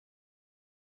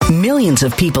Millions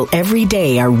of people every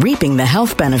day are reaping the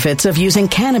health benefits of using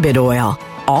cannabis oil,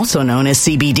 also known as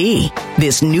CBD.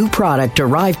 This new product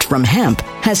derived from hemp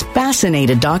has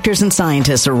fascinated doctors and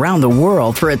scientists around the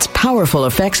world for its powerful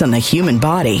effects on the human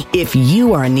body. If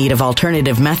you are in need of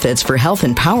alternative methods for health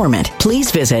empowerment, please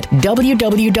visit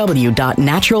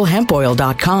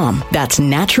www.naturalhempoil.com. That's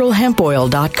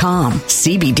naturalhempoil.com.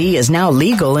 CBD is now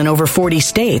legal in over 40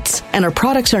 states, and our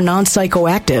products are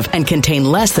non-psychoactive and contain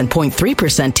less than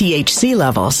 0.3% THC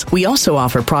levels. We also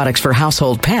offer products for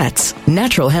household pets.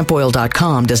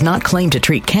 Naturalhempoil.com does not claim to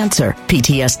treat cancer,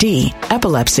 PTSD,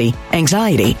 epilepsy,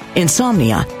 anxiety,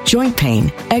 insomnia, joint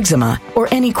pain, eczema, or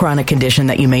any chronic condition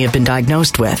that you may have been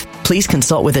diagnosed with. Please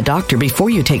consult with a doctor before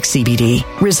you take CBD.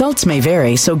 Results may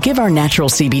vary, so give our natural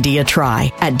CBD a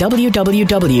try at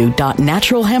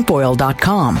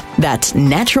www.naturalhempoil.com. That's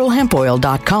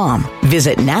naturalhempoil.com.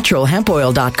 Visit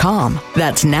naturalhempoil.com.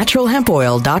 That's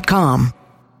naturalhempoil.com.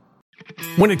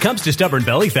 When it comes to stubborn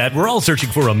belly fat, we're all searching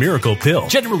for a miracle pill.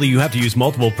 Generally, you have to use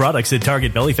multiple products that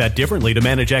target belly fat differently to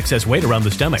manage excess weight around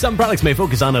the stomach. Some products may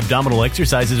focus on abdominal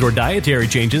exercises or dietary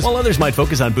changes, while others might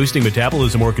focus on boosting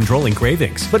metabolism or controlling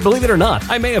cravings. But believe it or not,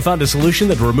 I may have found a solution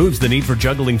that removes the need for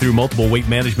juggling through multiple weight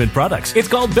management products. It's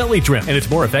called Belly Trim, and it's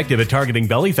more effective at targeting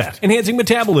belly fat, enhancing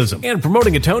metabolism, and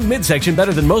promoting a toned midsection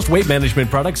better than most weight management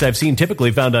products I've seen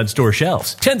typically found on store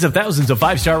shelves. Tens of thousands of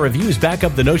 5-star reviews back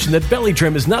up the notion that Belly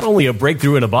Trim is not only a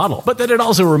breakthrough in a bottle, but that it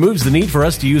also removes the need for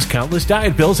us to use countless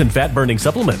diet pills and fat-burning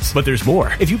supplements. But there's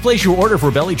more. If you place your order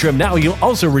for Belly Trim now, you'll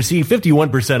also receive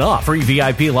 51% off, free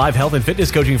VIP live health and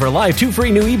fitness coaching for life, 2 free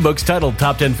new ebooks titled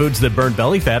Top 10 Foods That Burn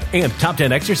Belly Fat and Top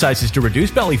 10 Exercises to Reduce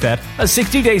Belly Fat, a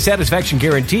 60-day satisfaction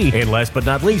guarantee, and last but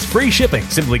not least, free shipping.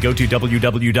 Simply go to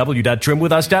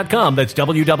www.trimwithus.com. That's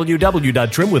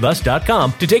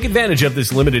www.trimwithus.com to take advantage of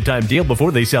this limited time deal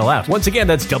before they sell out. Once again,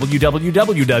 that's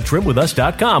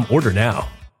www.trimwithus.com. Order now.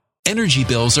 Energy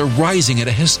bills are rising at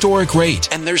a historic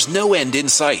rate, and there's no end in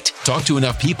sight. Talk to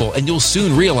enough people, and you'll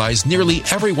soon realize nearly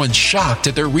everyone's shocked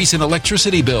at their recent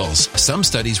electricity bills. Some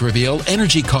studies reveal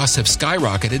energy costs have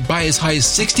skyrocketed by as high as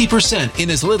 60%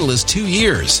 in as little as 2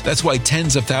 years. That's why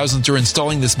tens of thousands are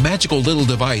installing this magical little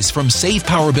device from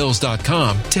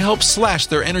SavePowerBills.com to help slash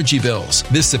their energy bills.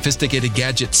 This sophisticated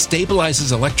gadget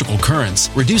stabilizes electrical currents,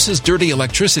 reduces dirty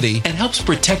electricity, and helps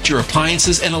protect your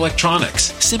appliances and electronics.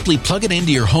 Simply plug it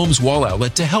into your home's wall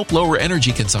outlet to help lower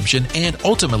energy consumption and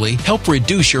ultimately help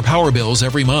reduce your power bills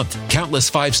every month.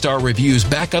 Countless 5-star reviews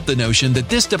back up the notion that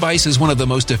this device is one of the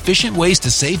most efficient ways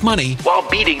to save money while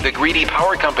beating the greedy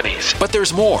power companies. But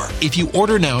there's more. If you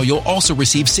order now, you'll also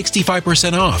receive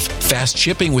 65% off, fast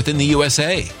shipping within the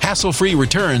USA, hassle-free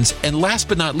returns, and last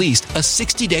but not least, a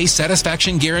 60-day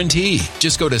satisfaction guarantee.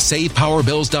 Just go to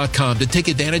SavePowerBills.com to take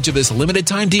advantage of this limited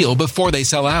time deal before they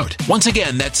sell out. Once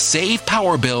again, that's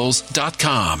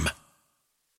SavePowerBills.com.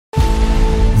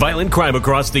 Violent crime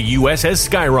across the U.S. has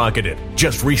skyrocketed.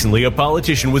 Just recently, a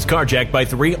politician was carjacked by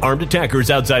 3 armed attackers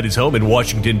outside his home in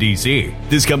Washington, D.C.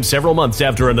 This comes several months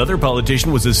after another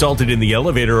politician was assaulted in the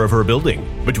elevator of her building.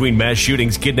 Between mass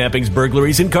shootings, kidnappings,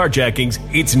 burglaries, and carjackings,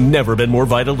 it's never been more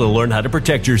vital to learn how to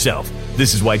protect yourself.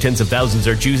 This is why tens of thousands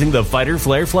are choosing the Fighter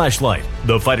Flare flashlight.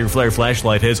 The Fighter Flare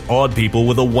flashlight has awed people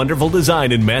with a wonderful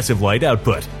design and massive light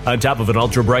output. On top of an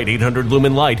ultra-bright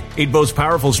 800-lumen light, it boasts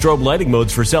powerful strobe lighting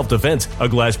modes for self-defense, a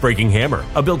glass-breaking hammer,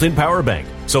 a built-in power bank,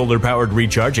 solar-powered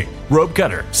recharging, rope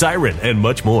cutter, siren, and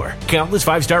much more. Countless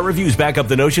 5-star reviews back up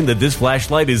the notion that this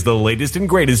flashlight is the latest and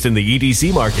greatest in the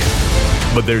EDC market.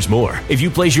 But there's more. If you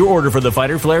place your order for the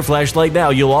Fighter Flare flashlight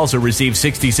now, you'll also receive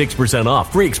 66%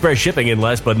 off, free express shipping, and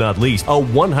last but not least, a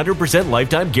 100%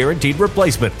 lifetime guaranteed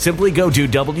replacement. Simply go to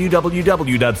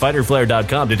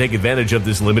www.fighterflare.com to take advantage of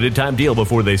this limited time deal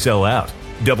before they sell out.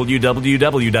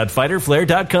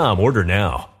 www.fighterflare.com. Order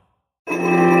now.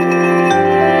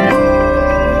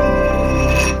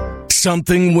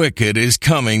 Something wicked is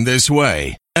coming this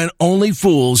way, and only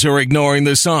fools are ignoring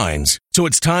the signs. So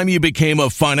it's time you became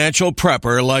a financial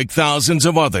prepper like thousands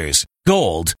of others.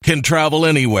 Gold can travel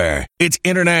anywhere. It's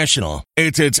international.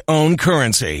 It's its own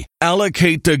currency.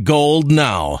 Allocate to gold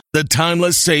now, the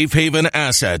timeless safe haven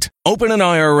asset. Open an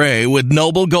IRA with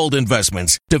Noble Gold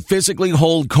Investments to physically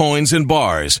hold coins and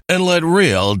bars and let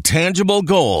real, tangible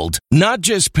gold, not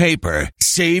just paper,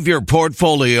 Save your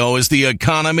portfolio as the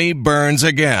economy burns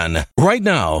again. Right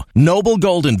now, Noble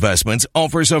Gold Investments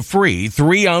offers a free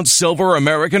 3-ounce silver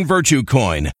American Virtue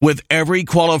coin with every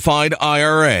qualified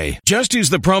IRA. Just use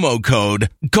the promo code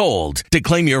GOLD to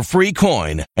claim your free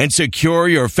coin and secure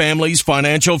your family's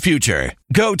financial future.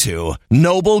 Go to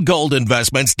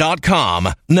noblegoldinvestments.com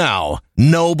now.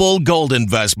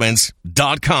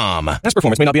 noblegoldinvestments.com. Past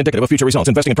performance may not be indicative of future results.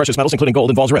 Investing in precious metals, including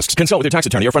gold, involves risks. Consult with your tax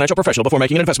attorney or financial professional before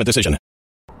making an investment decision.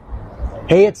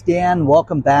 Hey, it's Dan.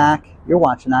 Welcome back. You're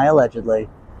watching I Allegedly.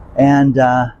 And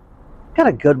got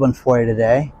a good one for you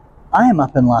today. I am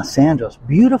up in Los Angeles.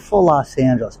 Beautiful Los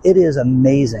Angeles. It is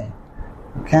amazing.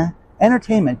 Okay?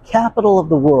 Entertainment, capital of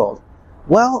the world.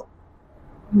 Well,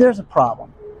 there's a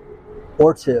problem.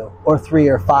 Or two, or three,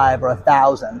 or five, or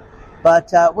 1,000.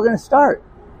 But we're going to start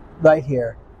right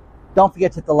here. Don't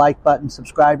forget to hit the like button,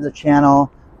 subscribe to the channel,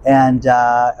 and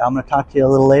I'm going to talk to you a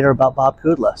little later about Bob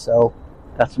Kudla. So,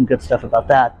 got some good stuff about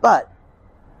that. But,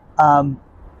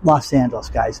 Los Angeles,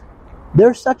 guys,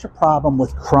 there's such a problem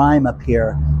with crime up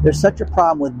here. There's such a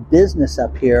problem with business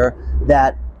up here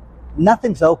that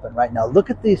nothing's open right now. Look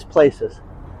at these places.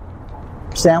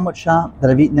 Sandwich shop that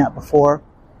I've eaten at before,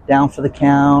 down for the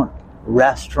count,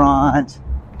 restaurant,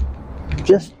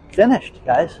 just finished,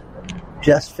 guys.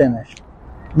 Just finished.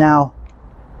 Now,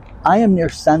 I am near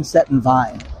Sunset and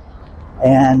Vine,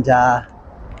 and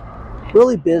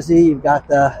really busy. You've got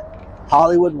the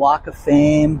Hollywood Walk of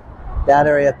Fame, that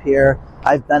area up here.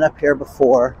 I've been up here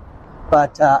before,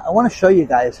 but I want to show you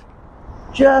guys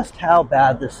just how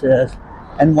bad this is.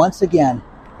 And once again,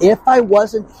 if I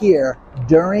wasn't here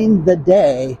during the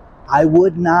day, I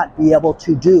would not be able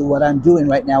to do what I'm doing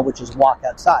right now, which is walk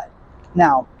outside.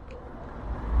 Now,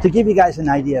 to give you guys an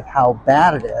idea of how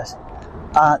bad it is,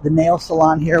 the nail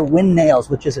salon here, Win Nails,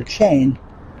 which is a chain,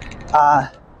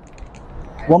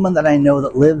 woman that I know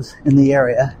that lives in the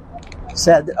area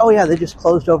said that, oh yeah, they just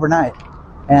closed overnight,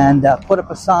 and put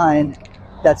up a sign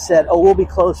that said, oh, we'll be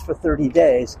closed for 30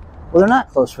 days. Well, they're not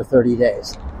closed for 30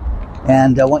 days.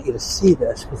 And I want you to see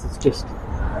this, because it's just,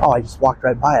 oh, I just walked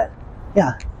right by it.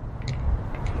 Yeah.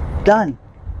 Done.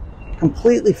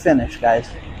 Completely finished, guys.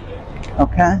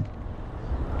 Okay?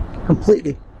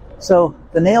 Completely. So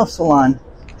the nail salon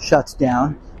shuts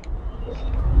down,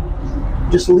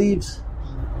 just leaves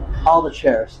all the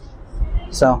chairs.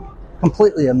 So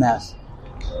completely a mess,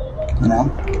 you know?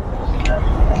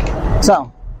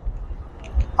 So,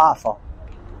 awful.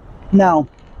 Now,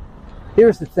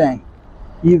 here's the thing.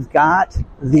 You've got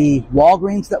the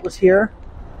Walgreens that was here,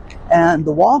 and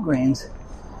the Walgreens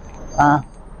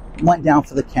went down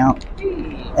for the count,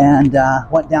 and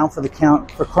went down for the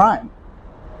count for crime.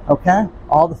 Okay?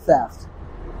 All the theft.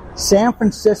 San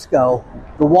Francisco,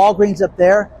 the Walgreens up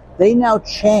there, they now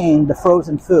chain the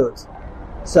frozen foods.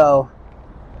 So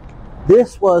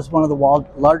this was one of the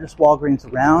largest Walgreens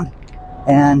around,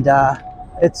 and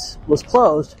it was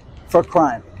closed for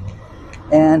crime.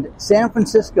 And San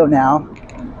Francisco now,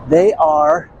 they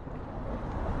are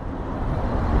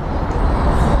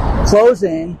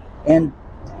closing, and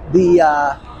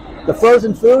the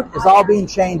frozen food is all being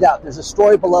chained up. There's a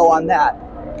story below on that.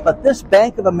 But this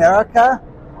Bank of America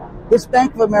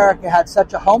had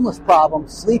such a homeless problem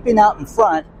sleeping out in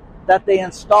front that they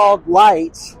installed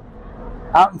lights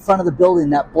out in front of the building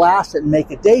that blast it and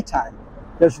make it daytime.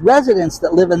 There's residents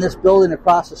that live in this building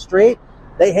across the street.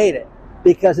 They hate it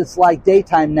because it's like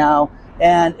daytime now,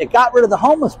 and it got rid of the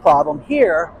homeless problem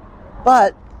here,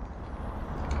 but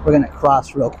we're going to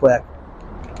cross real quick.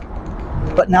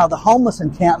 But now the homeless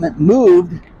encampment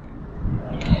moved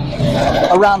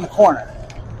around the corner.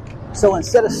 So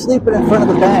instead of sleeping in front of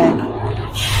the bank,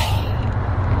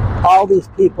 all these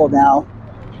people now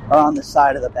are on the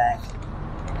side of the bank.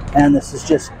 And this is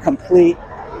just complete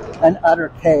and utter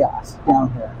chaos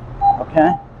down here.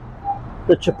 Okay?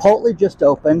 The Chipotle just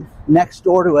opened. Next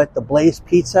door to it, the Blaze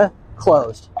Pizza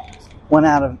closed. Went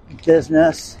out of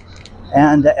business.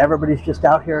 And everybody's just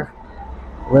out here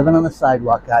living on the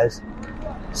sidewalk, guys.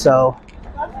 So,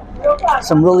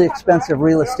 some really expensive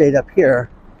real estate up here.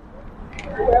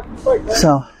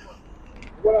 So,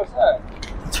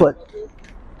 that's what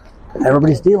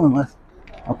everybody's dealing with.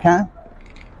 Okay?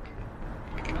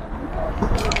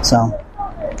 So,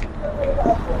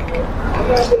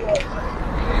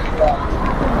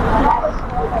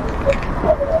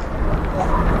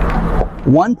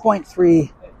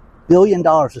 $1.3 billion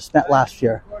was spent last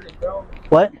year.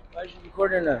 What?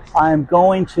 I'm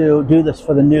going to do this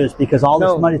for the news because all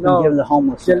this money's been given to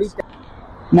homelessness.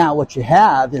 Now, what you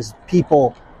have is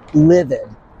people livid,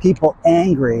 people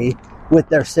angry with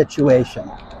their situation.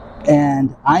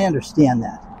 And I understand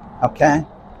that, okay?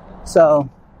 So,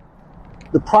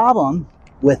 the problem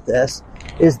with this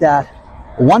is that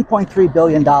 $1.3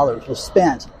 billion was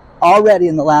spent already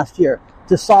in the last year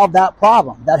to solve that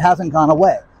problem. That hasn't gone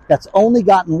away. That's only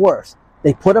gotten worse.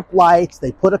 They put up lights,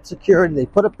 they put up security, they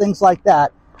put up things like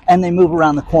that, and they move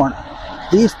around the corner.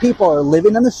 These people are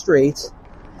living in the streets,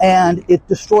 and it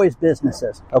destroys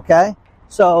businesses, okay?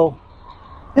 So,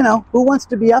 you know, who wants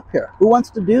to be up here? Who wants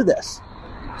to do this?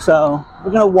 So,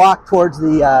 we're going to walk towards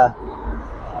the,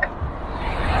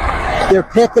 they're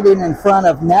picketing in front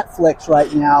of Netflix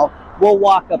right now. We'll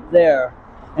walk up there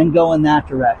and go in that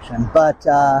direction. But,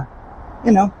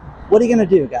 you know, what are you going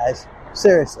to do, guys?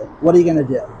 Seriously, what are you going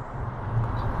to do?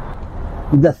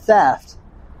 The theft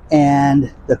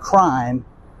and the crime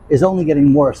is only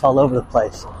getting worse all over the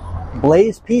place.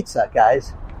 Blaze Pizza,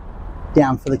 guys,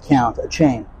 down for the count, a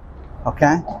chain.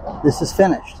 Okay? This is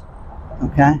finished.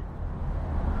 Okay?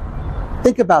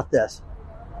 Think about this.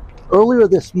 Earlier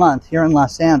this month here in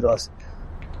Los Angeles,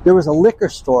 there was a liquor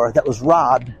store that was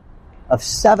robbed of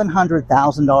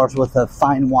 $700,000 worth of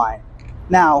fine wine.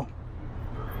 Now,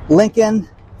 Lincoln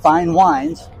Fine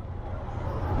Wines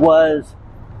was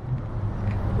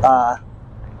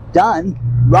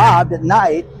robbed at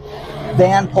night.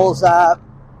 Van pulls up,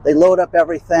 they load up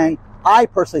everything. I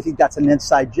personally think that's an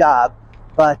inside job,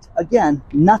 but again,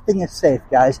 nothing is safe,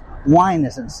 guys. Wine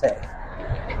isn't safe.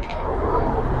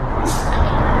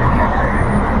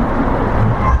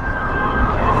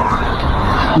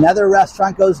 Another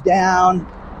restaurant goes down.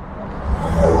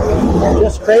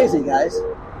 Just crazy, guys.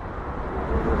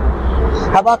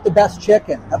 How about the Best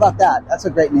Chicken? How about that? That's a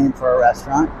great name for a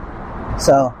restaurant.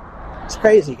 So, it's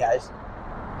crazy, guys.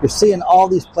 You're seeing all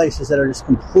these places that are just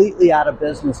completely out of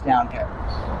business down here.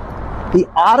 The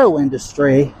auto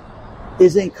industry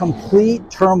is in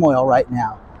complete turmoil right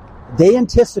now. They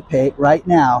anticipate right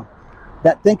now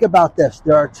that, think about this,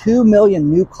 there are 2 million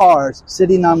new cars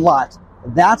sitting on lots.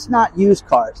 That's not used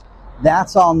cars.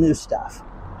 That's all new stuff.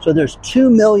 So there's 2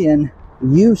 million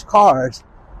used cars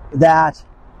that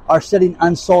are sitting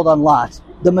unsold on lots.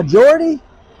 The majority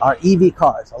are EV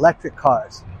cars, electric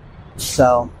cars.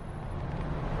 So,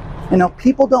 you know,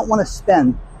 people don't want to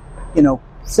spend, you know,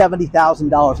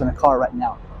 $70,000 on a car right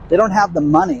now. They don't have the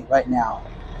money right now.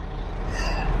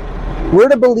 We're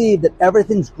to believe that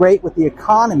everything's great with the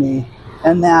economy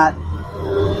and that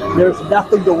there's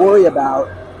nothing to worry about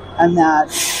and that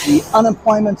the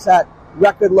unemployment's at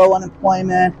record low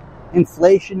unemployment,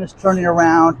 inflation is turning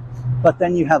around, but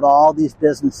then you have all these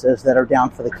businesses that are down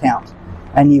for the count,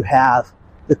 and you have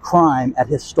the crime at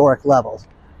historic levels.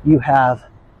 You have,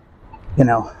 you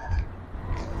know,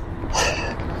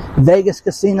 Vegas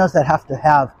casinos that have to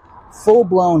have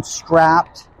full-blown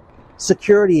strapped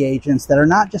security agents that are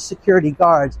not just security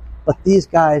guards, but these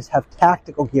guys have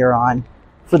tactical gear on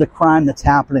for the crime that's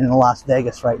happening in Las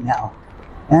Vegas right now.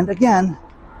 And again,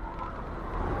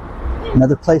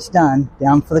 another place down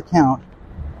for the count.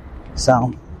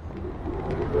 So,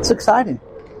 it's exciting.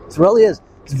 It really is.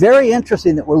 It's very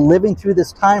interesting that we're living through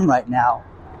this time right now,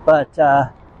 but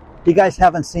you guys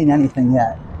haven't seen anything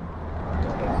yet.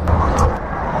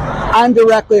 I'm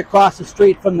directly across the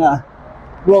street from the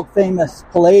world-famous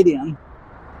Palladium.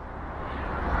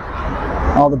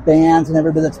 All the bands and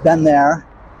everybody that's been there.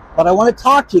 But I want to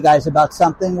talk to you guys about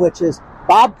something, which is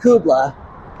Bob Kudla,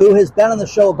 who has been on the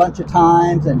show a bunch of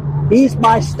times, and he's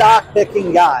my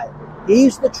stock-picking guy.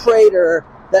 He's the trader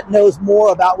that knows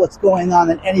more about what's going on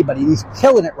than anybody. He's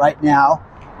killing it right now,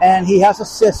 and he has a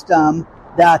system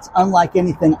that's unlike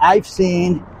anything I've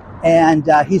seen, and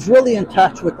he's really in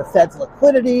touch with the Fed's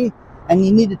liquidity, and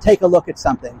you need to take a look at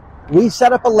something. We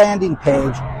set up a landing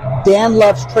page,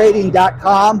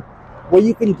 danlovestrading.com, where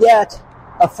you can get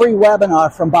a free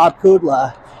webinar from Bob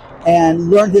Kudla and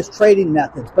learn his trading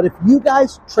methods. But if you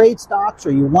guys trade stocks,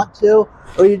 or you want to,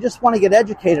 or you just want to get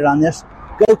educated on this,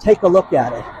 go take a look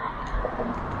at it.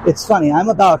 It's funny, I'm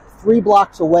about 3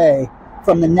 blocks away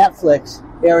from the Netflix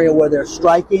area where they're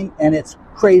striking, and it's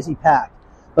crazy packed.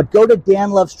 But go to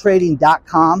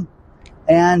danlovestrading.com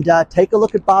and take a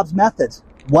look at Bob's methods.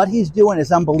 What he's doing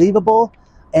is unbelievable,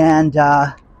 and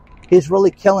he's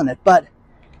really killing it. But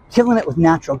killing it with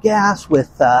natural gas,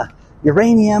 with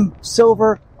uranium,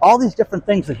 silver, all these different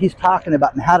things that he's talking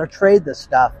about and how to trade this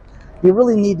stuff. You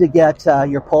really need to get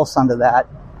your pulse onto that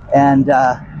and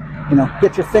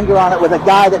get your finger on it with a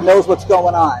guy that knows what's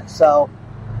going on. So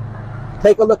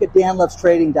take a look at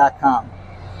danlovestrading.com.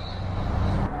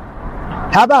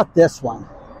 How about this one?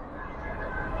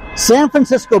 San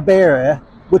Francisco Bay Area,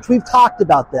 which we've talked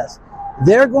about this,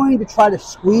 they're going to try to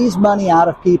squeeze money out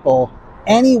of people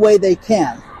any way they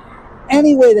can.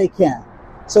 Any way they can.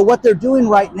 So what they're doing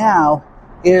right now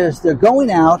is they're going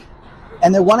out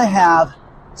and they want to have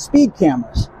speed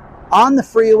cameras. on the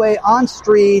freeway, on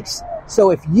streets.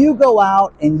 So if you go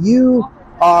out and you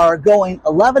are going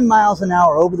 11 miles an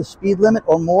hour over the speed limit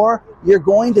or more, you're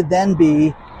going to then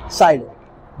be cited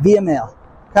via mail.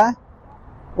 Okay?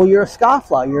 Well, you're a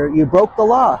scofflaw. You broke the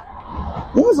law.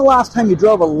 When was the last time you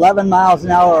drove 11 miles an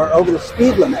hour over the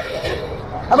speed limit?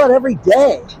 How about every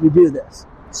day you do this?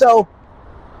 So,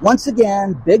 once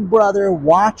again, Big Brother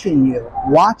watching you,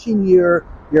 watching your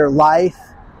life,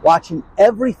 watching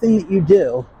everything that you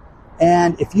do.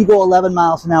 And if you go 11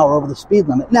 miles an hour over the speed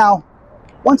limit. Now,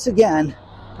 once again,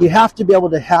 you have to be able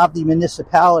to have the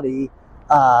municipality,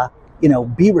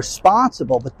 be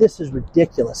responsible. But this is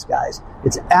ridiculous, guys.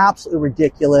 It's absolutely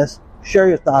ridiculous. Share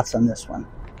your thoughts on this one.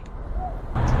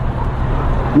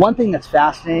 One thing that's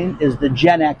fascinating is the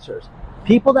Gen Xers.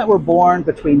 People that were born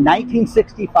between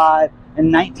 1965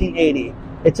 and 1980.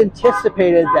 It's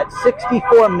anticipated that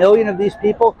 64 million of these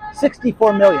people,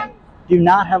 64 million, do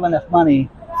not have enough money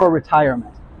for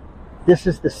retirement. This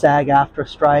is the SAG-AFTRA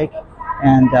strike,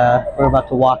 and we're about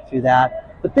to walk through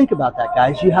that. But think about that,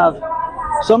 guys. You have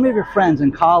so many of your friends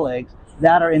and colleagues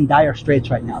that are in dire straits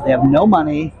right now. They have no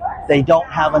money. They don't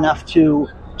have enough to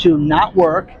not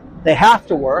work. They have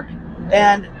to work.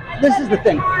 And this is the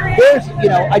thing.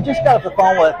 I just got off the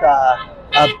phone with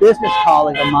a business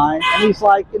colleague of mine, and he's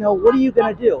like, what are you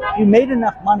going to do? If you made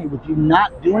enough money, would you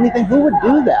not do anything? Who would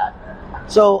do that?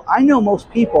 So I know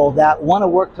most people that want to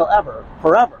work forever.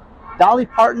 Dolly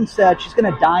Parton said she's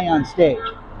going to die on stage.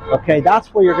 Okay,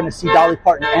 that's where you're going to see Dolly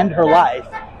Parton end her life,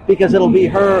 because it'll be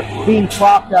her being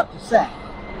propped up to sing.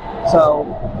 So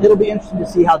it'll be interesting to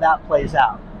see how that plays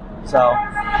out. So,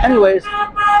 anyways,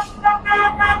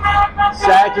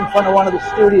 SAG's in front of one of the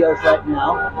studios right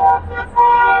now.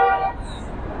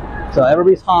 So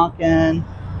everybody's honking,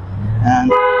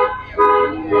 and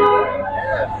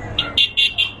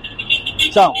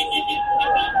so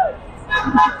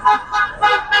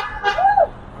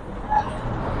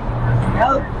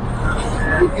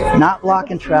not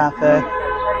blocking traffic.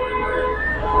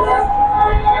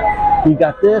 You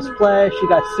got this place, you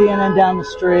got CNN down the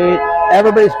street,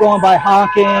 everybody's going by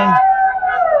honking.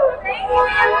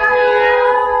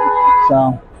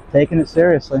 So, taking it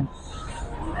seriously.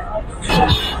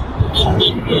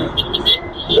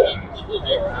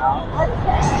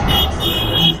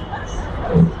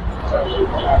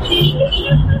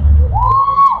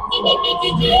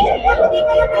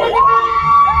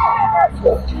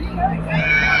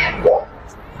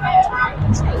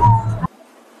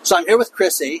 So I'm here with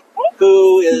Chrissy,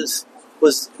 who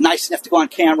was nice enough to go on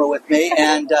camera with me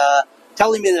and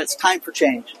telling me that it's time for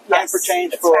change. Time for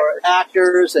change for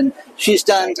actors, and she's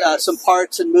done some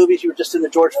parts in movies. You were just in the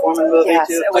George Foreman movie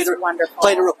too. It was wonderful.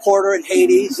 Played a reporter in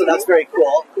Haiti, so that's very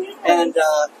cool. And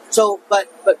but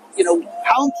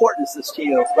how important is this to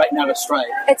you right now to strike?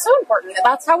 It's so important.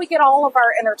 That's how we get all of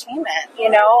our entertainment.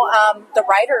 The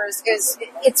writers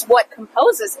it's what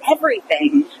composes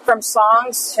everything from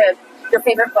songs to your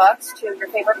favorite books to your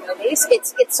favorite movies.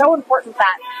 It's so important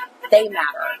that they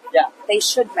matter. Yeah. They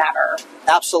should matter.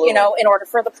 Absolutely. In order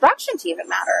for the production to even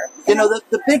matter.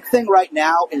 The big thing right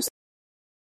now is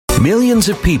Millions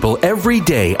of people every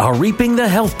day are reaping the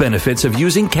health benefits of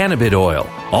using cannabis oil,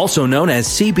 also known as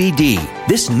CBD.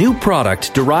 This new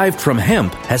product derived from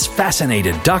hemp has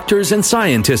fascinated doctors and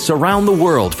scientists around the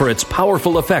world for its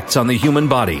powerful effects on the human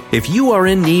body. If you are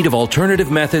in need of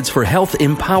alternative methods for health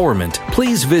empowerment,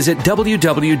 please visit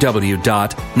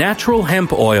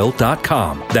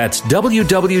www.naturalhempoil.com. That's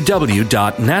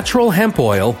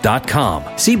www.naturalhempoil.com.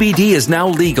 CBD is now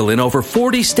legal in over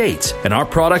 40 states, and our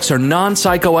products are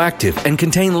non-psychoactive and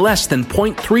contain less than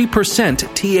 0.3%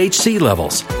 THC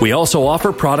levels. We also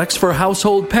offer products for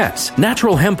household pets.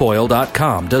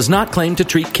 NaturalHempOil.com does not claim to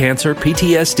treat cancer,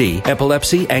 PTSD,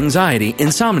 epilepsy, anxiety,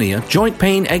 insomnia, joint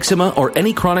pain, eczema, or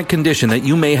any chronic condition that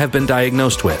you may have been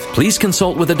diagnosed with. Please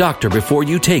consult with a doctor before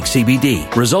you take CBD.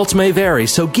 Results may vary,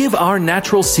 so give our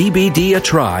natural CBD a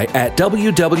try at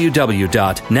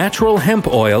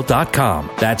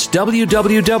www.naturalhempoil.com. That's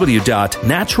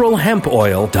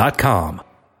www.naturalhempoil.com.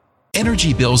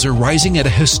 Energy bills are rising at a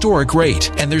historic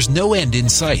rate, and there's no end in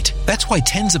sight. That's why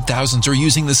tens of thousands are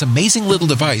using this amazing little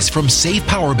device from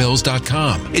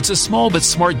SavePowerBills.com. It's a small but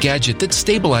smart gadget that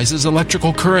stabilizes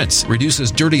electrical currents,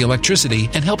 reduces dirty electricity,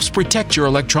 and helps protect your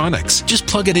electronics. Just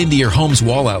plug it into your home's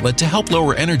wall outlet to help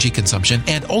lower energy consumption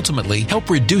and ultimately help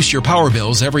reduce your power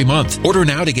bills every month. Order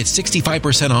now to get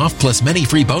 65% off plus many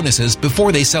free bonuses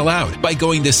before they sell out by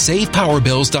going to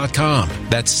SavePowerBills.com.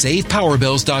 That's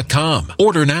SavePowerBills.com.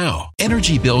 Order now. now.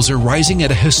 Energy bills are rising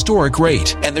at a historic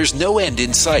rate, and there's no end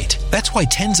in sight. That's why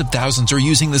tens of thousands are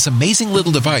using this amazing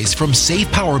little device from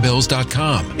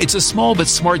SavePowerBills.com. It's a small but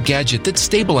smart gadget that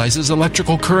stabilizes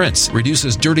electrical currents,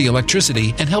 reduces dirty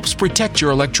electricity, and helps protect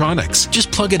your electronics.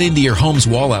 Just plug it into your home's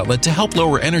wall outlet to help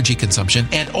lower energy consumption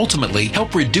and ultimately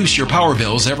help reduce your power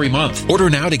bills every month. Order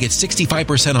now to get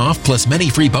 65% off plus many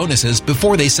free bonuses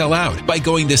before they sell out by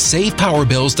going to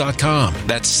SavePowerBills.com.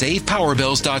 That's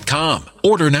SavePowerBills.com.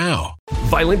 Order now.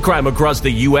 Violent crime across the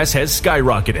U.S. has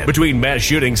skyrocketed. Between mass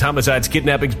shootings, homicides,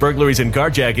 kidnappings, burglaries, and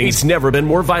carjackings, it's never been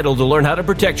more vital to learn how to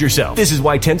protect yourself. This is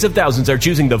why tens of thousands are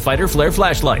choosing the Fighter Flare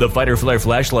flashlight. The Fighter Flare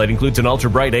flashlight includes an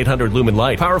ultra-bright 800 lumen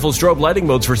light, powerful strobe lighting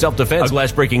modes for self-defense, a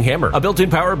glass-breaking hammer, a built-in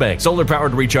power bank,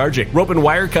 solar-powered recharging, rope and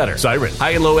wire cutter, siren,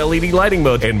 high and low LED lighting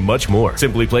mode, and much more.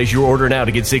 Simply place your order now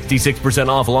to get 66%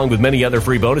 off along with many other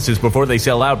free bonuses before they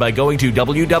sell out by going to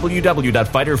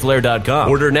www.fighterflare.com.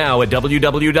 Order now at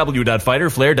www.fighterflare.com.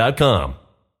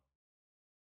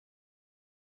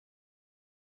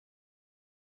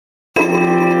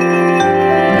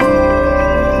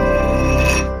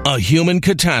 A human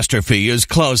catastrophe is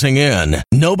closing in.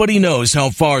 Nobody knows how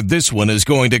far this one is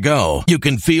going to go. You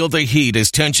can feel the heat as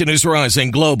tension is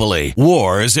rising globally.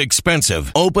 War is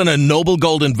expensive. Open a Noble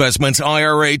Gold Investments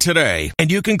IRA today, and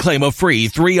you can claim a free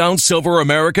 3-ounce silver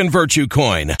American Virtue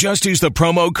coin. Just use the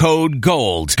promo code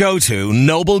GOLD. Go to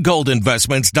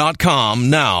noblegoldinvestments.com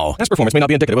now. Past performance may not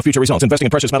be indicative of future results. Investing in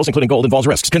precious metals, including gold, involves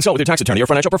risks. Consult with your tax attorney or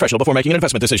financial professional before making an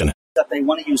investment decision. That they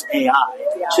want to use AI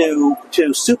to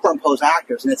superimpose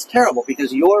actors, and it's terrible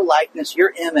because your likeness,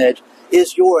 your image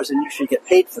is yours, and you should get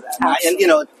paid for that. And you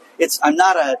know, I'm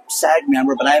not a SAG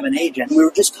member, but I have an agent. We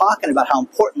were just talking about how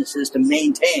important this is to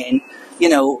maintain, you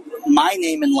know, my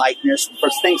name and likeness for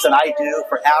things that I do,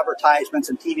 for advertisements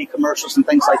and TV commercials and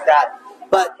things like that.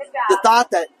 But the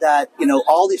thought that you know,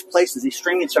 all these places, these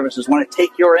streaming services want to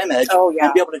take your image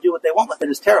and be able to do what they want with it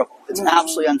is terrible. It's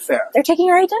absolutely unfair. They're taking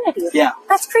your identity. Yeah.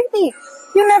 That's creepy.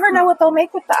 You never know what they'll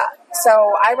make with that.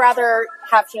 So I rather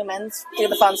have humans do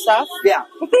the fun stuff. Yeah.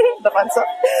 The fun stuff.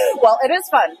 Well, it is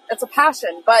fun. It's a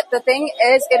passion. But the thing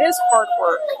is, it is hard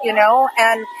work, you know,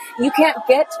 and you can't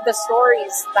get the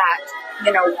stories that,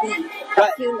 you know, we,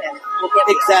 the human, will give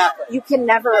you. Exactly. You can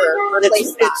never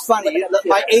replace that. It's funny.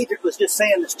 My agent was just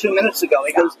saying this 2 minutes ago.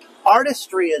 He goes,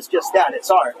 artistry is just that. It's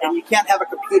art. And you can't have a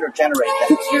computer generate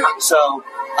that. So,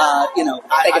 you know.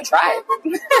 They can try. But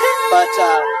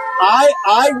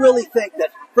I really think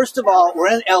that, first of all, we're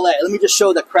in L.A. Let me just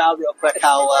show the crowd real quick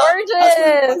how gorgeous.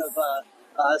 That's in front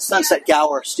of Sunset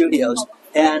Gower Studios.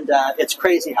 And it's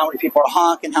crazy how many people are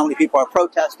honking, how many people are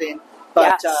protesting.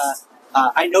 But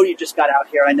I know you just got out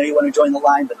here. I know you want to join the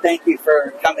line, but thank you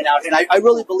for coming out. And I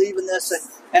really believe in this,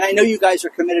 and I know you guys are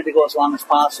committed to go as long as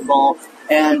possible.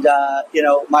 And you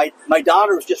know, my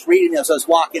daughter was just reading as I was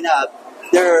walking up.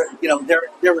 Their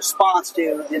response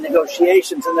to the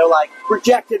negotiations, and they're like,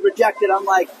 rejected. I'm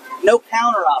like, no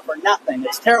counteroffer, nothing.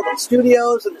 It's terrible. The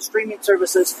studios and the streaming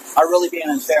services are really being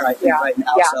unfair, I think, right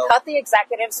now. Yeah, so. Cut the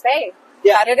executives' pay.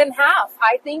 Yeah. Cut it in half.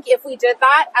 I think if we did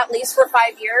that at least for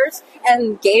 5 years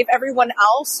and gave everyone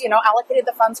else, you know, allocated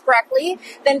the funds correctly,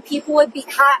 then people would be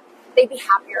they'd be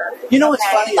happier. You know what's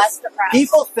funny? Less depressed.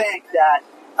 People think that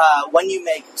when you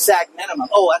make SAG minimum,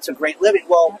 oh, that's a great living.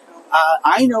 Well,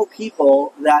 I know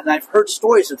people that, and I've heard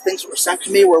stories of things that were sent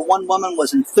to me where one woman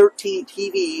was in 13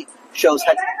 TV shows,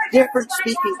 had different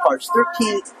speaking parts,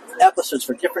 13 episodes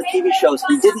for different TV shows,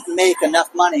 and didn't make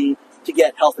enough money to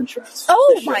get health insurance.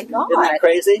 Oh my God. Isn't that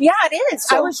crazy? Yeah, it is.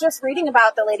 So, I was just reading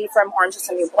about the lady from Orange is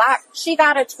the New Black. She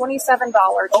got a $27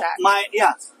 check.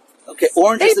 Okay,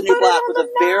 Orange is the New Black was a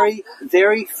very,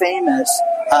 very famous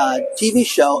TV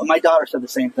show, and my daughter said the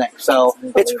same thing. So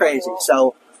it's crazy.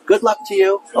 So good luck to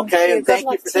you. Okay, and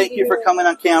thank you for coming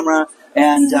on camera,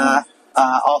 and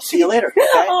I'll see you later.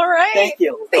 Okay? All right. Thank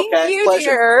you. Thank you,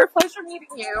 Pleasure. dear. Pleasure meeting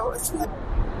you.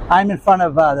 I'm in front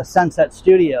of the Sunset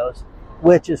Studios,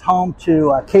 which is home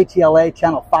to KTLA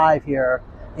Channel 5 here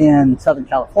in Southern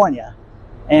California.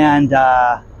 And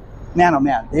man, oh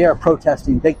man, they are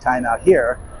protesting big time out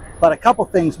here. But a couple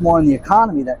things more in the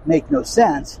economy that make no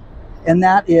sense, and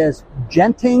that is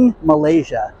Genting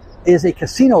Malaysia is a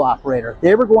casino operator.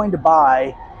 They were going to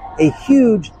buy a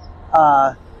huge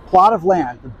plot of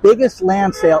land, the biggest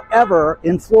land sale ever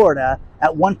in Florida at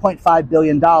 $1.5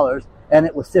 billion, and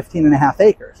it was 15.5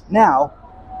 acres. Now,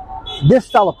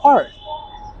 this fell apart.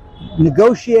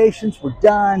 Negotiations were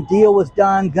done, deal was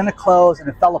done, gonna close, and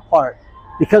it fell apart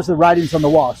because of the writings on the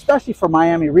wall, especially for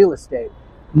Miami real estate.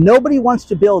 Nobody wants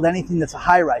to build anything that's a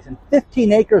high-rise, and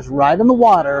 15 acres right on the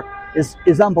water is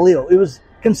unbelievable. It was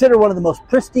considered one of the most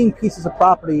pristine pieces of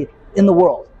property in the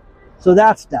world. So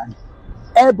that's done.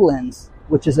 Edlin's,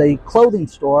 which is a clothing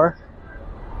store,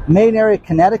 Main area,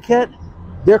 Connecticut,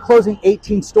 they're closing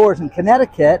 18 stores in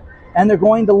Connecticut, and they're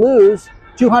going to lose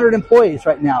 200 employees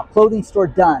right now. Clothing store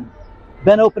done.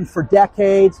 Been open for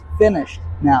decades, finished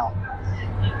now.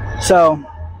 So,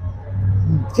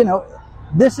 you know,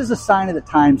 this is a sign of the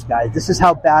times, guys. This is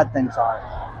how bad things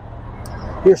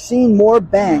are. You're seeing more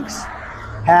banks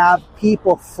have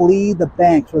people flee the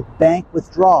banks with bank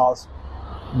withdrawals.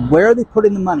 Where are they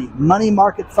putting the money? Money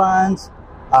market funds,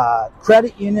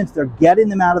 credit unions, they're getting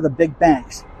them out of the big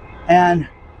banks. And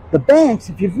the banks,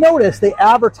 if you've noticed, they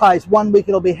advertise 1 week,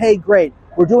 it'll be, hey, great,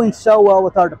 we're doing so well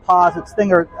with our deposits,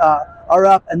 things are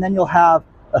up, and then you'll have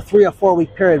a 3 or 4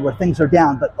 week period where things are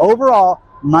down. But overall,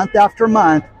 month after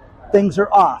month, things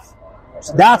are off.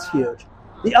 So that's huge.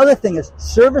 The other thing is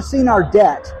servicing our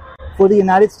debt for the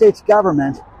United States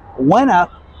government went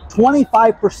up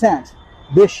 25%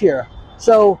 this year.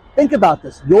 So think about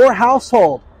this. Your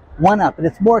household went up, and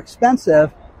it's more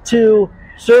expensive to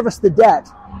service the debt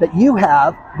that you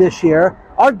have this year.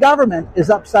 Our government is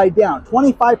upside down,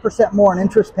 25% more in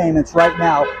interest payments right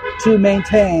now to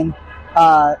maintain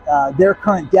their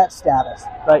current debt status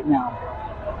right now.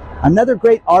 Another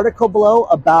great article below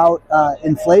about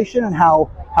inflation and how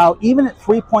even at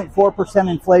 3.4%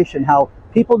 inflation, how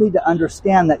people need to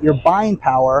understand that your buying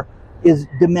power is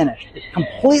diminished. It's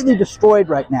completely destroyed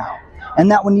right now. And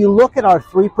that when you look at our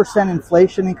 3%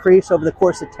 inflation increase over the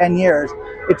course of 10 years,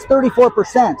 it's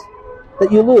 34%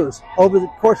 that you lose over the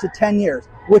course of 10 years,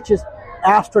 which is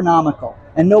astronomical.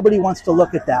 And nobody wants to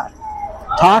look at that.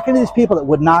 Talking to these people that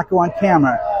would not go on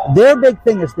camera, their big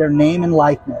thing is their name and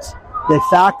likeness. The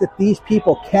fact that these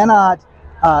people cannot,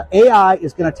 AI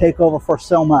is going to take over for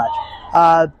so much.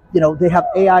 They have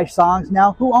AI songs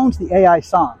now. Who owns the AI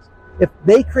songs? If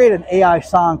they create an AI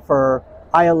song for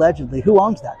I allegedly, who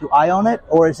owns that? Do I own it,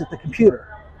 or is it the computer?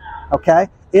 Okay?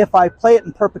 If I play it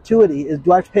in perpetuity,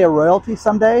 do I have to pay a royalty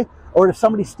someday? Or if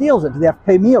somebody steals it, do they have to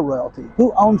pay me a royalty?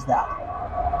 Who owns that?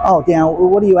 Oh, Dan,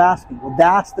 what are you asking? Well,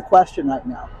 that's the question right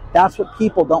now. That's what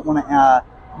people don't want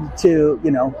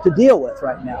to deal with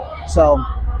right now. So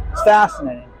it's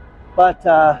fascinating. But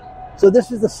so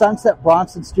this is the Sunset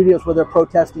Bronson Studios where they're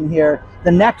protesting here.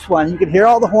 The next one, you can hear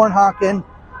all the horn honking,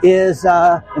 is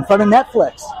in front of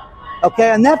Netflix.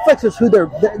 Okay, and Netflix is who they're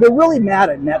really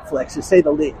mad at Netflix, to say the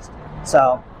least.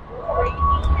 So,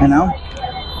 you know.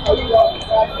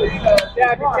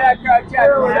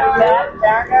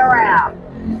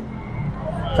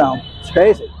 So, it's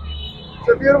crazy. It's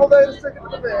a beautiful day to stick it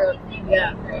to the man.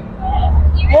 Yeah.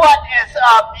 What is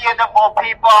up, beautiful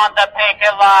people on the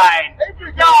picket line?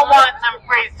 Y'all want some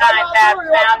free sign taps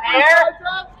down here?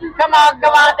 Come on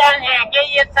down here. Get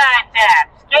your sign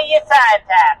taps. Get your sign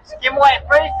taps. Give away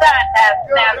free sign taps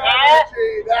down here.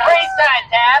 Free sign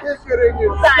taps.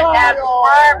 Sign taps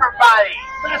for everybody.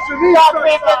 Don't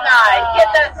be denied. Get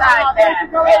that sign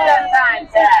tap. Get that sign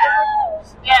tap.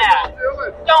 Yeah.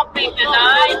 Don't be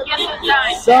denied. Get the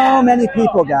sign tap. So many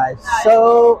people, guys.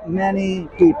 So many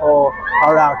people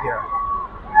are out here.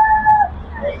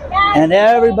 And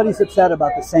everybody's upset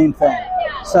about the same thing.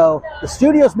 So the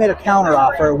studios made a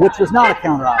counteroffer, which was not a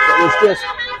counteroffer. It was just,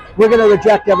 we're going to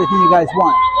reject everything you guys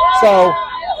want. So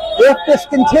if this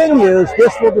continues,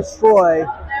 this will destroy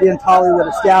the Hollywood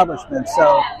establishment.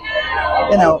 So,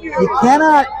 you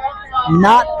cannot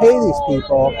not pay these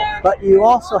people, but you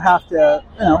also have to,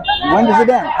 when does it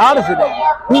end? How does it end?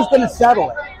 Who's going to settle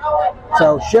it?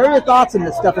 So share your thoughts on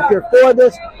this stuff. If you're for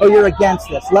this or you're against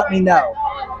this, let me know.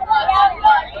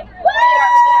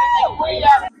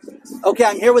 Okay,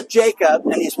 I'm here with Jacob,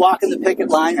 and he's walking the picket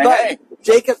line. But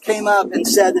Jacob came up and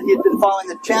said that he'd been following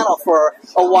the channel for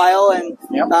a while, and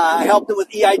I helped him with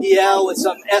EIDL, with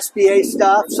some SBA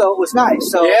stuff, so it was nice.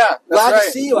 So glad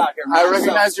to see you out here, man. I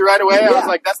recognized you right away. I was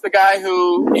like, that's the guy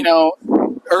who,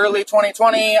 early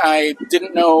 2020, I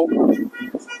didn't know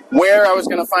where I was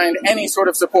going to find any sort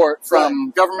of support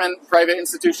from government, private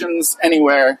institutions,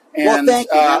 anywhere. And, well, thank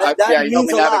you, man. That you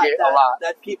helped me navigate a lot.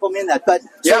 That people mean that. But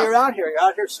so you're out here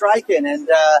striking, and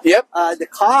the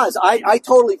cause, I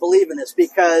totally believe in this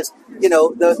because,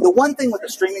 the one thing with the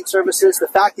streaming services, the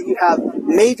fact that you have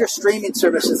major streaming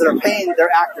services that are paying their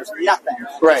actors nothing.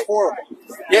 Right. It's horrible.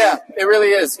 Yeah, it really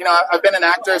is. I've been an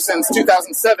actor since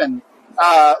 2007,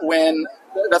 when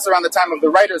that's around the time of the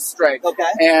writers' strike. Okay.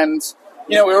 And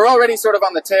we were already sort of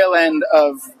on the tail end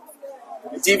of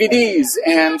DVDs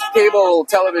and cable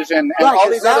television and all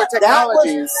these other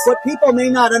technologies. What people may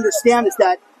not understand is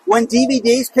that when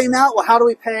DVDs came out, well, how do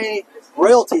we pay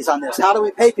royalties on this? How do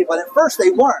we pay people? And at first they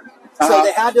weren't. So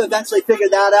they had to eventually figure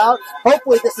that out.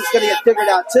 Hopefully this is going to get figured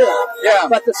out too. Yeah.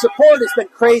 But the support has been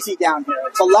crazy down here.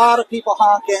 It's a lot of people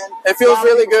honking. It feels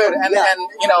really good. And,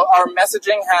 you know, our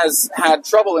messaging has had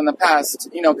trouble in the past,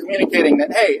 you know, communicating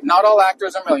that, hey, not all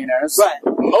actors are millionaires. Right.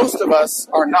 Most of us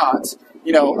are not.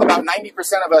 You know, about 90%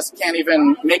 of us can't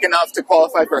even make enough to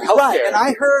qualify for health care. Right, and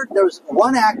I heard there was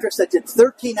one actress that did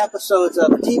 13 episodes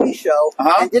of a TV show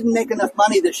and didn't make enough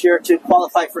money this year to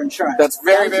qualify for insurance. That's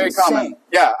very, very common.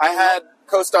 Yeah, I had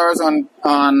co-stars on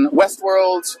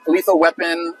Westworld, Lethal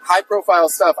Weapon, high-profile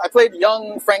stuff. I played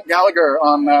young Frank Gallagher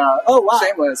on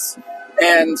Shameless,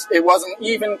 and it wasn't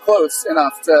even close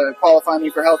enough to qualify me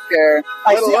for health care.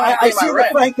 I see the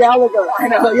Frank Gallagher. I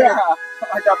know, yeah.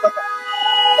 I got the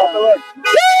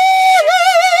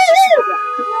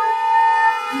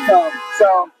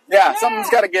So yeah, something's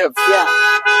got to give.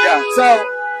 Yeah. So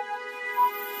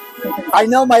I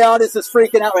know my audience is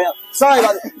freaking out right now. Sorry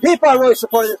about it. People are really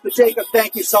supporting this, but Jacob,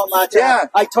 thank you so much. Yeah.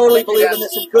 I totally believe in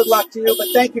this, and good luck to you. But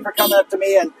thank you for coming up to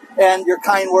me and your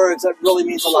kind words. That really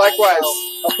means a lot. Likewise.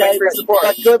 So, okay. Thanks for your support.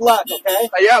 But good luck. Okay.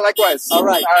 Yeah. Likewise. All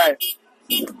right. All right.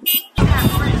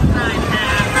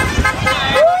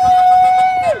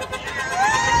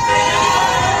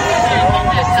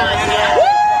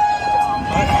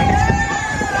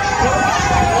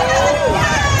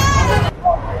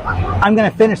 I'm going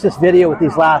to finish this video with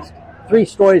these last 3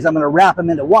 stories. I'm going to wrap them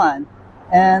into one.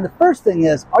 And the first thing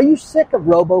is, are you sick of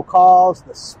robocalls,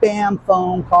 the spam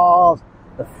phone calls,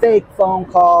 the fake phone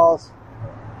calls?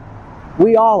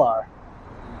 We all are.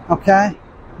 Okay?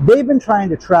 They've been trying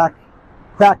to crack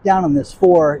down on this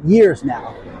for years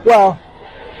now. Well,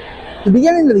 at the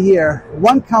beginning of the year,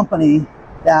 one company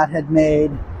that had made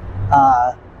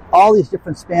all these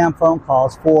different spam phone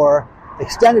calls for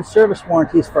extended service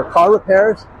warranties for car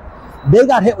repairs, they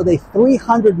got hit with a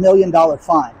 $300 million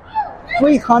fine.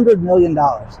 $300 million.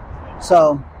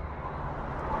 So,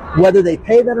 whether they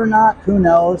pay that or not, who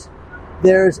knows?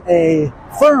 There's a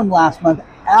firm last month,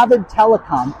 Avid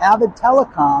Telecom. Avid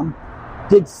Telecom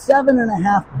did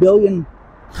 7.5 billion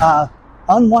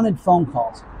unwanted phone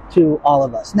calls to all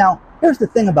of us. Now, here's the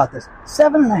thing about this.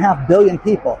 7.5 billion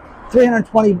people,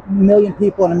 320 million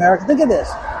people in America. Think of this.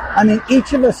 I mean,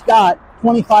 each of us got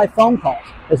 25 phone calls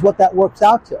is what that works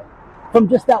out to from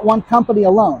just that one company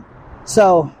alone.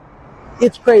 So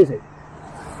it's crazy.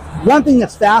 One thing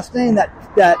that's fascinating that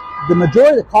the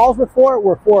majority of the calls were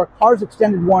for car's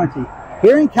extended warranty.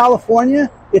 Here in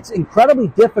California, it's incredibly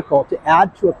difficult to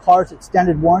add to a car's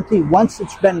extended warranty once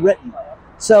it's been written.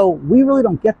 So we really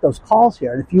don't get those calls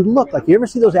here. And if you look, like you ever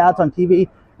see those ads on TV,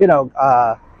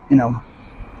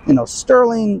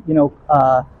 Sterling,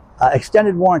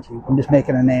 extended warranty. I'm just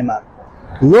making a name up.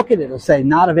 Look at it, it'll say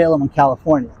not available in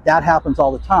California. That happens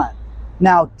all the time.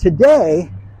 Now, today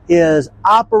is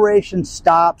Operation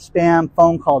Stop Spam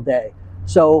Phone Call Day.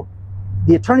 So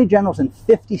the Attorney Generals in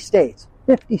 50 states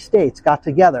got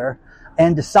together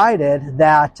and decided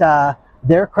that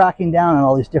they're cracking down on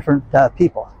all these different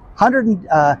people.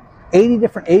 180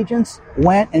 different agents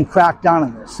went and cracked down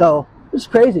on this. So it's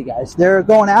crazy, guys. They're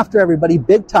going after everybody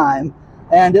big time,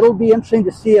 and it'll be interesting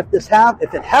to see if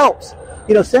it helps.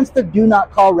 Since the Do Not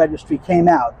Call registry came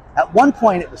out, at one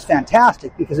point it was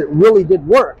fantastic because it really did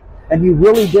work, and you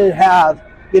really did have,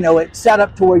 it set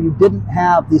up to where you didn't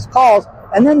have these calls,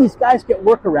 and then these guys get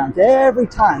workarounds every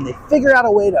time. They figure out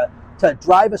a way to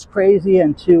drive us crazy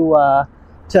and to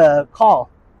call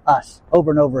us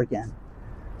over and over again.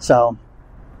 So,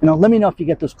 let me know if you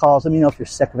get those calls. Let me know if you're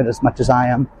sick of it as much as I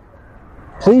am.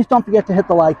 Please don't forget to hit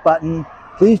the like button.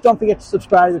 Please don't forget to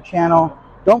subscribe to the channel.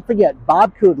 Don't forget,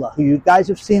 Bob Kudla, who you guys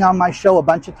have seen on my show a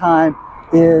bunch of times,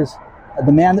 is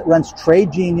the man that runs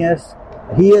Trade Genius.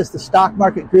 He is the stock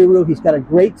market guru. He's got a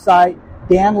great site,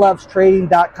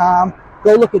 danlovestrading.com.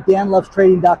 Go look at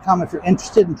danlovestrading.com if you're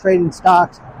interested in trading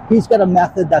stocks. He's got a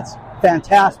method that's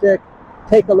fantastic.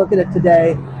 Take a look at it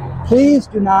today. Please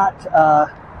do not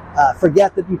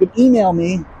forget that you can email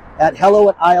me at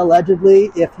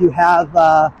hello@iallegedly if you have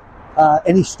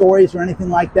any stories or anything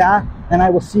like that. And I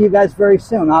will see you guys very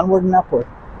soon. Onward and upward.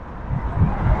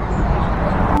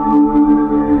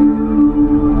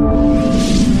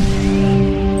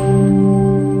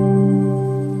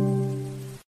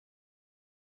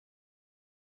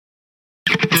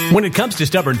 When it comes to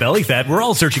stubborn belly fat, we're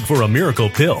all searching for a miracle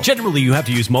pill. Generally, you have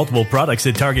to use multiple products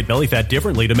that target belly fat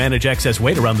differently to manage excess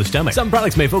weight around the stomach. Some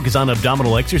products may focus on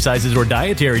abdominal exercises or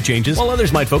dietary changes, while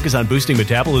others might focus on boosting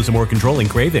metabolism or controlling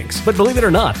cravings. But believe it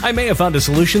or not, I may have found a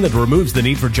solution that removes the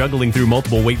need for juggling through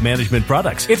multiple weight management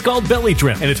products. It's called Belly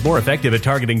Trim, and it's more effective at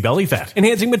targeting belly fat,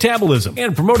 enhancing metabolism,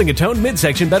 and promoting a toned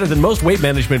midsection better than most weight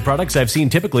management products I've seen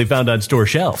typically found on store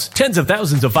shelves. Tens of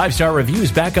thousands of 5-star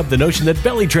reviews back up the notion that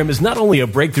Belly Trim is not only a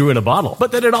breakthrough in a bottle,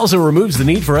 but that it also removes the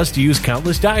need for us to use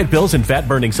countless diet pills and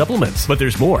fat-burning supplements. But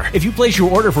there's more. If you place your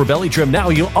order for Belly Trim now,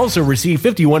 you'll also receive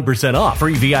 51% off,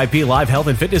 free VIP live health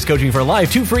and fitness coaching for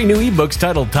life, 2 free new ebooks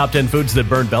titled Top 10 Foods That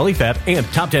Burn Belly Fat and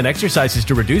Top 10 Exercises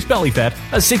to Reduce Belly Fat,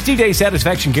 a 60-day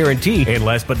satisfaction guarantee, and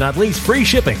last but not least, free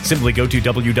shipping. Simply go to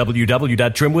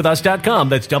www.trimwithus.com.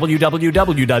 That's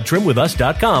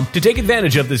www.trimwithus.com to take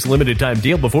advantage of this limited time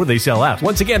deal before they sell out.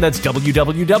 Once again, that's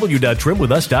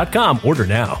www.trimwithus.com. Order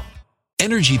now.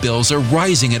 Energy bills are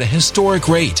rising at a historic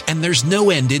rate, and there's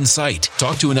no end in sight.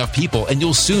 Talk to enough people, and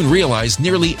you'll soon realize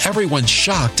nearly everyone's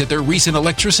shocked at their recent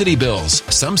electricity bills.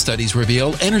 Some studies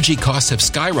reveal energy costs have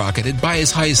skyrocketed by as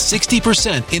high as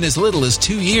 60% in as little as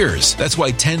 2 years. That's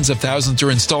why tens of thousands are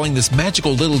installing this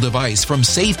magical little device from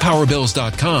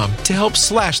SavePowerBills.com to help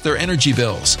slash their energy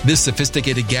bills. This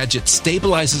sophisticated gadget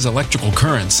stabilizes electrical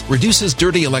currents, reduces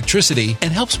dirty electricity,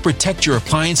 and helps protect your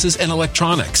appliances and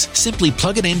electronics. Simply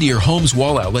plug it into your home's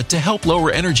wall outlet to help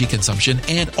lower energy consumption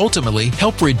and ultimately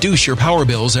help reduce your power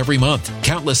bills every month.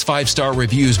 Countless 5-star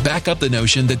reviews back up the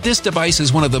notion that this device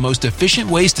is one of the most efficient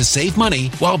ways to save money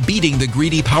while beating the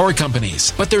greedy power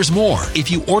companies. But there's more.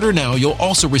 If you order now, you'll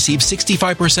also receive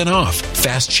 65% off,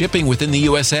 fast shipping within the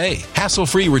USA,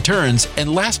 hassle-free returns,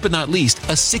 and last but not least,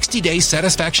 a 60-day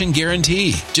satisfaction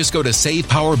guarantee. Just go to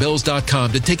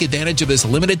SavePowerBills.com to take advantage of this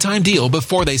limited time deal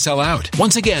before they sell out.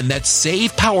 Once again, that's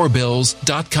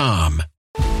SavePowerBills.com.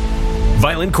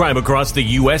 Violent crime across the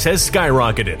U.S. has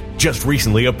skyrocketed. Just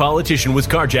recently, a politician was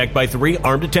carjacked by 3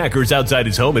 armed attackers outside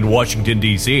his home in Washington,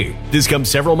 D.C. This comes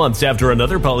several months after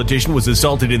another politician was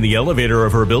assaulted in the elevator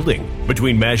of her building.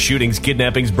 Between mass shootings,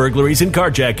 kidnappings, burglaries, and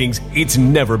carjackings, it's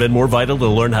never been more vital to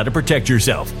learn how to protect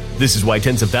yourself. This is why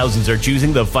tens of thousands are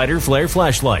choosing the Fighter Flare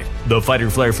flashlight. The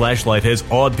Fighter Flare flashlight has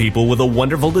awed people with a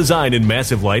wonderful design and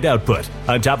massive light output.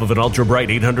 On top of an ultra-bright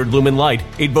 800-lumen light,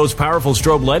 it boasts powerful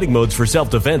strobe lighting modes for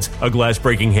self-defense, a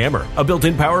glass-breaking hammer, a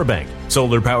built-in power bank,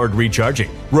 solar-powered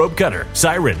recharging, rope cutter,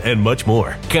 siren, and much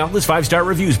more. Countless 5-star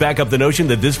reviews back up the notion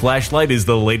that this flashlight is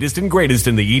the latest and greatest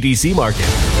in the EDC market.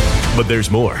 But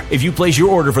there's more. If you place your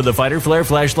order for the Fighter Flare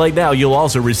flashlight now, you'll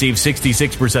also receive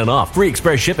 66% off, free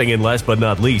express shipping, and last but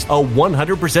not least, a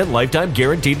 100% lifetime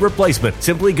guaranteed replacement.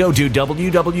 Simply go to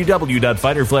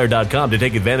www.fighterflare.com to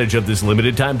take advantage of this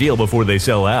limited time deal before they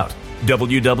sell out.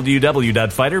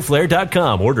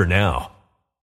 www.fighterflare.com. Order now.